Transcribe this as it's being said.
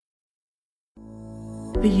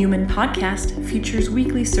The Human Podcast features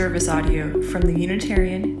weekly service audio from the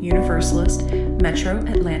Unitarian Universalist Metro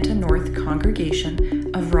Atlanta North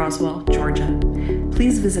Congregation of Roswell, Georgia.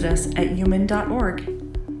 Please visit us at human.org.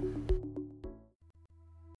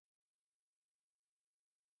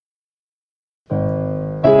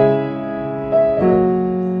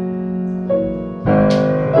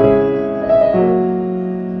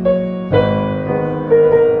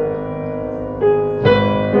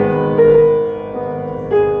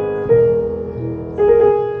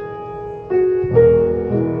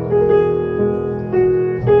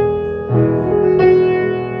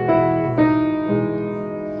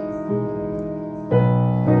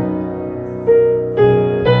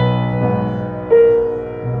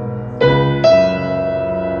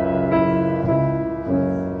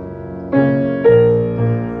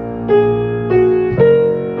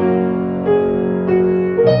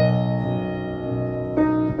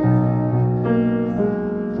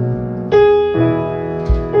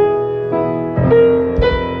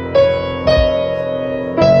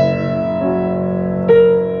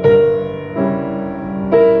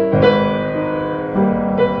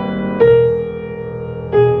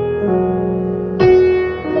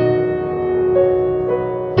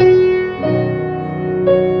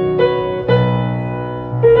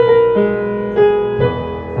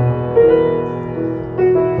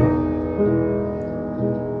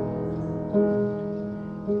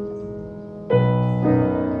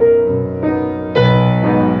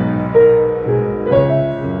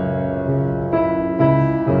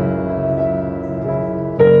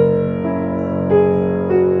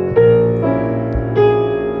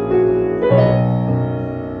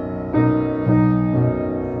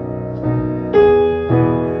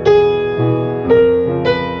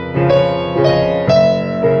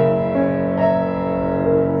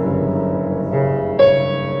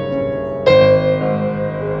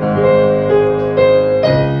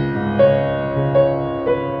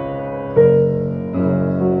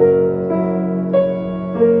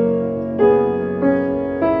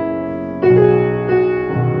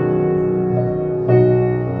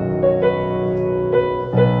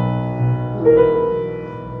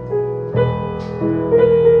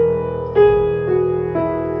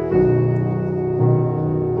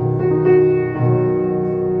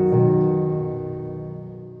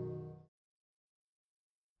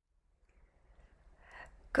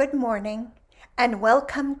 Good morning and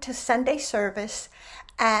welcome to Sunday service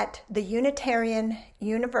at the Unitarian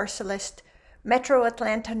Universalist Metro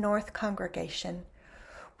Atlanta North Congregation,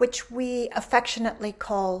 which we affectionately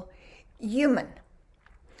call Human.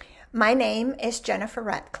 My name is Jennifer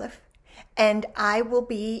Ratcliffe and I will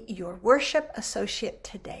be your worship associate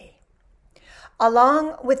today.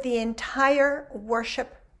 Along with the entire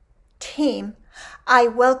worship team, I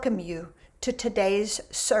welcome you to today's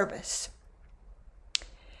service.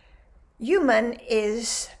 Human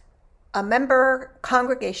is a member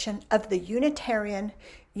congregation of the Unitarian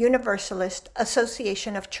Universalist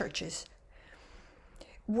Association of Churches.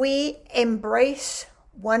 We embrace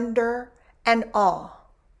wonder and awe.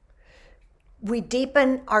 We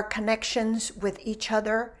deepen our connections with each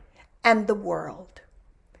other and the world.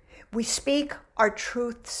 We speak our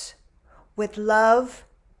truths with love,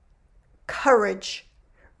 courage,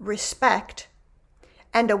 respect,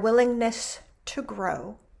 and a willingness to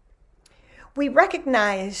grow. We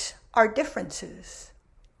recognize our differences,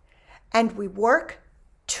 and we work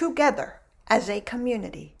together as a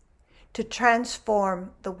community to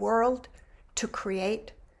transform the world to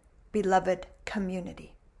create beloved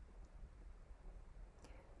community.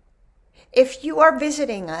 If you are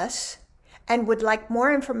visiting us and would like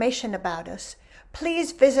more information about us,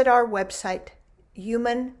 please visit our website,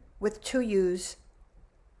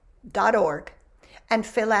 humanwith2us.org, and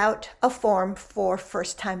fill out a form for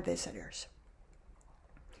first-time visitors.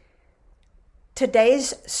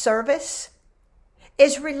 Today's service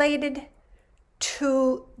is related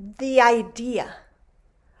to the idea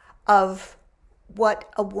of what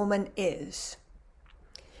a woman is.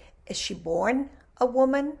 Is she born a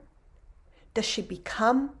woman? Does she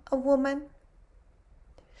become a woman?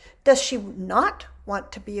 Does she not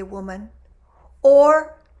want to be a woman?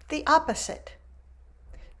 Or the opposite?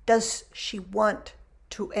 Does she want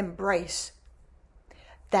to embrace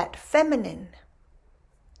that feminine,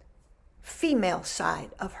 female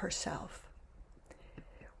side of herself?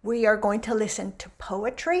 We are going to listen to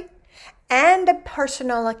poetry and a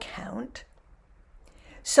personal account.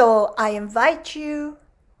 So I invite you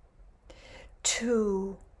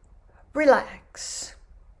to relax,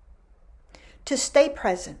 to stay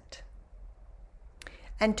present,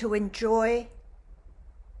 and to enjoy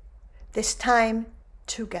this time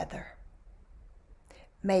together.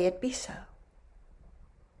 May it be so.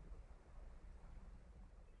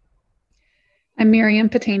 I'm Miriam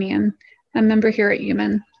Patanian, a member here at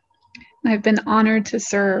UUMAN. I've been honored to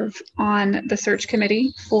serve on the search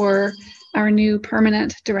committee for our new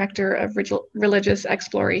permanent director of religious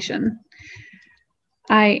exploration.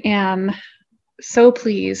 I am so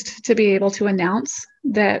pleased to be able to announce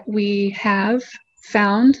that we have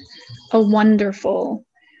found a wonderful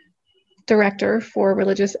director for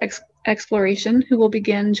religious exploration who will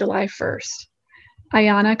begin July 1st,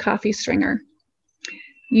 Ayanna Coffey Stringer.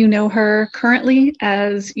 You know her currently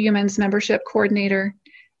as UUMAN's membership coordinator.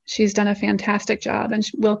 She's done a fantastic job and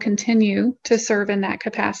will continue to serve in that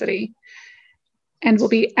capacity, and will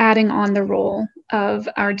be adding on the role of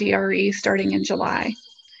our DRE starting in July.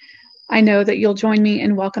 I know that you'll join me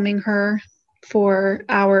in welcoming her for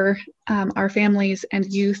our families and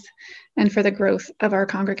youth and for the growth of our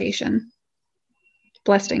congregation.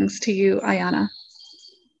 Blessings to you, Ayanna.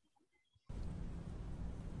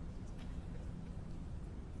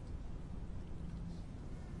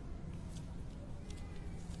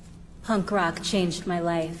 Punk rock changed my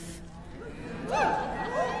life.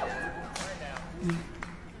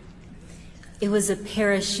 It was a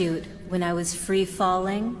parachute when I was free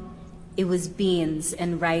falling. It was beans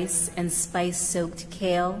and rice and spice-soaked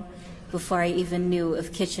kale before I even knew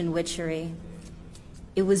of kitchen witchery.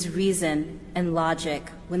 It was reason and logic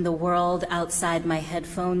when the world outside my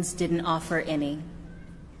headphones didn't offer any.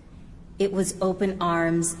 It was open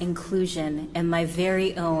arms, inclusion, and my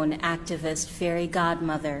very own activist fairy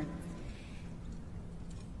godmother.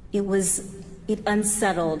 It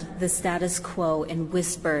unsettled the status quo and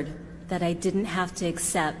whispered that I didn't have to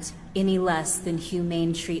accept any less than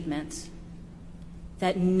humane treatment,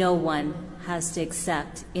 that no one has to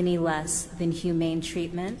accept any less than humane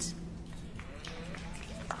treatment.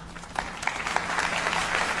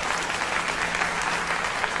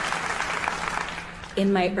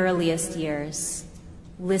 In my earliest years,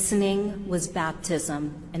 listening was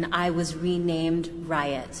baptism, and I was renamed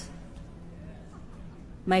Riot.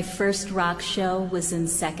 My first rock show was in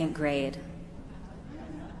 2nd grade.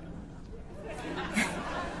 I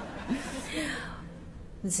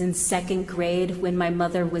was in 2nd grade when my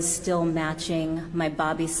mother was still matching my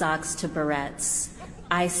bobby socks to barrettes.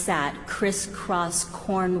 I sat crisscross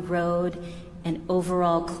corn road and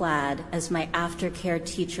overall clad as my aftercare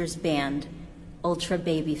teacher's band, Ultra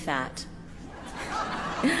Baby Fat,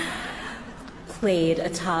 played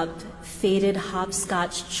atop faded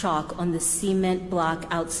hopscotch chalk on the cement block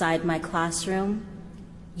outside my classroom.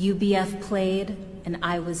 UBF played, and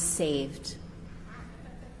I was saved.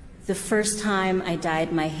 The first time I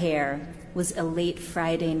dyed my hair was a late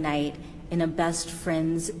Friday night in a best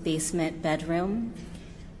friend's basement bedroom.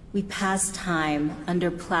 We passed time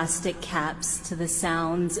under plastic caps to the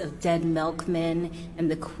sounds of Dead Milkmen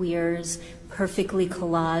and the Queers, perfectly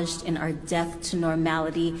collaged in our Death to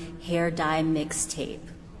Normality hair dye mixtape.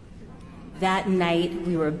 That night,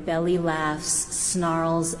 we were belly laughs,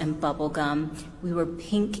 snarls, and bubblegum. We were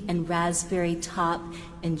pink and raspberry top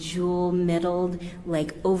and jewel middled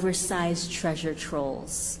like oversized treasure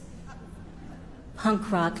trolls.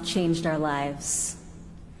 Punk rock changed our lives.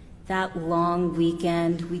 That long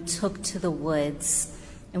weekend, we took to the woods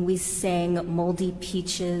and we sang Moldy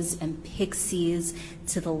Peaches and Pixies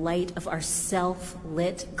to the light of our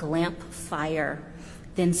self-lit glamp fire,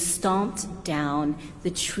 then stomped down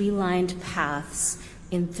the tree-lined paths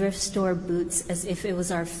in thrift store boots as if it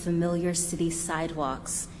was our familiar city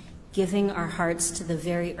sidewalks, giving our hearts to the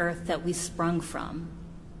very earth that we sprung from.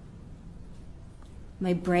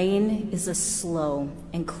 My brain is a slow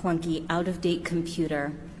and clunky, out-of-date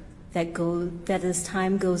computer that as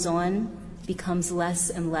time goes on, becomes less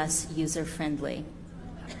and less user-friendly.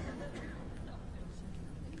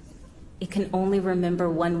 It can only remember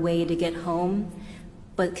one way to get home,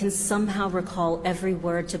 but can somehow recall every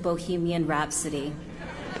word to Bohemian Rhapsody.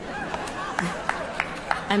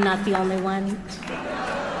 I'm not the only one.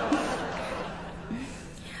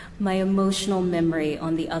 My emotional memory,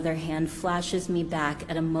 on the other hand, flashes me back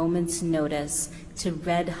at a moment's notice to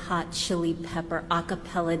Red Hot Chili Pepper a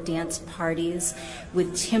cappella dance parties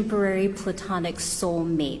with temporary platonic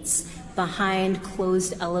soulmates behind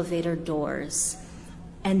closed elevator doors,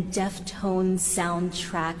 and Deftones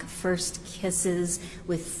soundtrack first kisses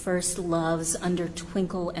with first loves under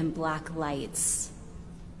twinkle and black lights.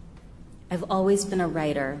 I've always been a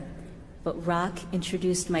writer, but rock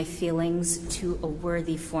introduced my feelings to a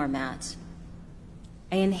worthy format.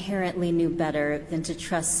 I inherently knew better than to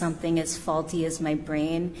trust something as faulty as my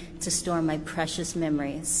brain to store my precious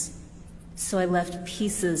memories. So I left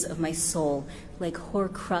pieces of my soul like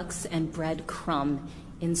Horcrux and breadcrumb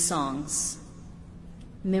in songs.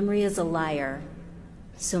 Memory is a liar,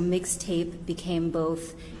 so mixtape became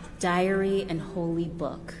both diary and holy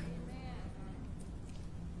book.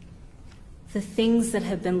 The things that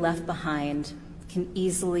have been left behind can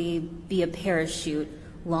easily be a parachute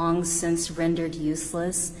long since rendered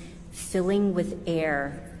useless, filling with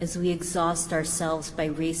air as we exhaust ourselves by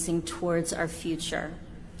racing towards our future,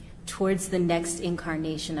 towards the next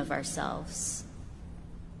incarnation of ourselves.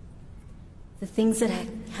 The things that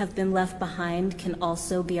have been left behind can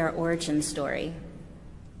also be our origin story,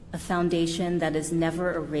 a foundation that is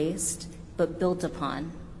never erased but built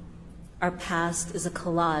upon. Our past is a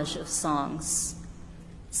collage of songs.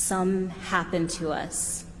 Some happen to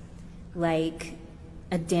us, like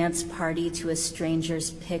a dance party to a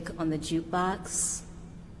stranger's pick on the jukebox.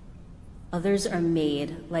 Others are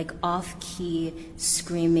made, like off-key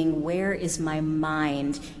screaming, "Where is my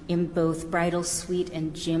mind?" in both bridal suite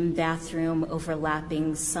and gym bathroom,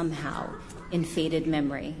 overlapping somehow in faded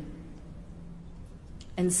memory.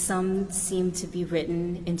 And some seem to be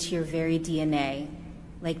written into your very DNA,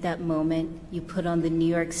 like that moment you put on the New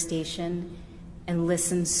York station and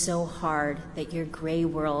listen so hard that your gray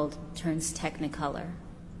world turns technicolor.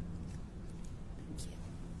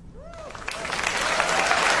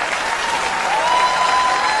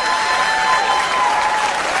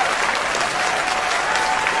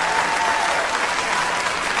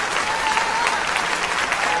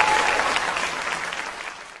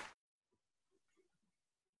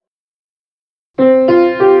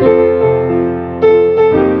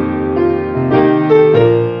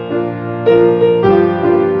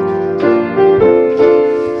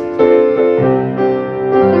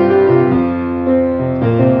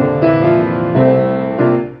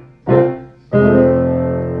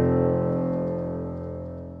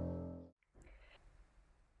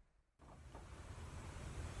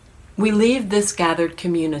 We leave this gathered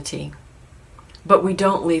community, but we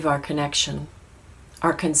don't leave our connection.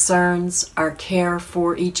 Our concerns, our care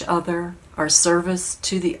for each other, our service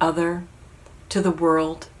to the other, to the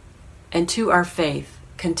world, and to our faith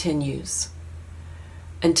continues.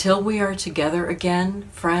 Until we are together again,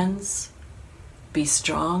 friends, be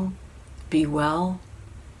strong, be well,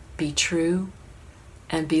 be true,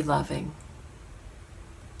 and be loving.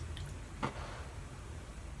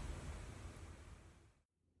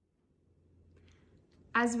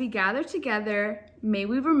 As we gather together, may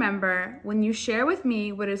we remember, when you share with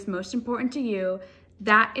me what is most important to you,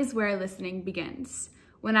 that is where listening begins.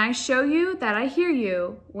 When I show you that I hear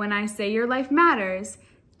you, when I say your life matters,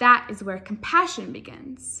 that is where compassion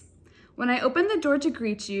begins. When I open the door to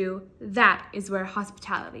greet you, that is where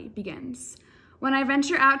hospitality begins. When I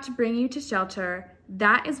venture out to bring you to shelter,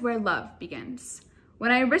 that is where love begins.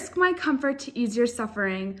 When I risk my comfort to ease your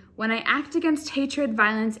suffering, when I act against hatred,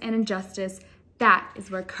 violence, and injustice, that is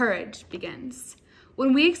where courage begins.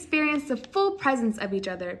 When we experience the full presence of each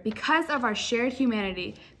other because of our shared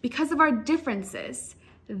humanity, because of our differences,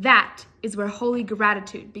 that is where holy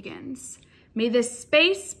gratitude begins. May this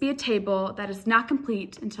space be a table that is not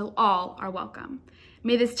complete until all are welcome.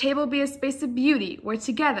 May this table be a space of beauty where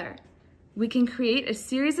together we can create a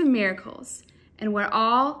series of miracles and where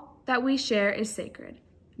all that we share is sacred.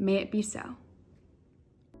 May it be so.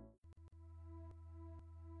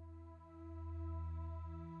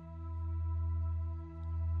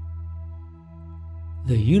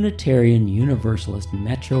 The Unitarian Universalist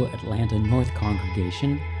Metro Atlanta North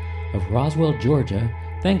Congregation of Roswell, Georgia,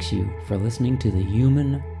 thanks you for listening to the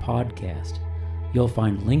Human Podcast. You'll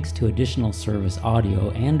find links to additional service audio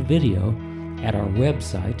and video at our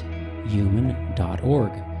website,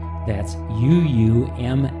 human.org. That's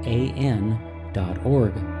UUMAN.org.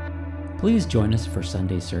 Please join us for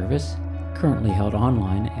Sunday service, currently held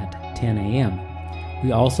online at 10 a.m.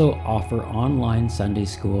 We also offer online Sunday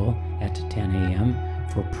school at 10 a.m.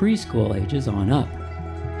 for preschool ages on up.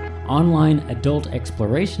 Online adult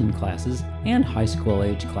exploration classes and high school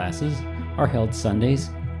age classes are held Sundays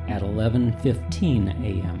at 11:15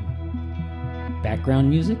 a.m. Background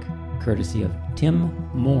music courtesy of Tim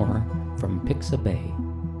Moore from Pixabay.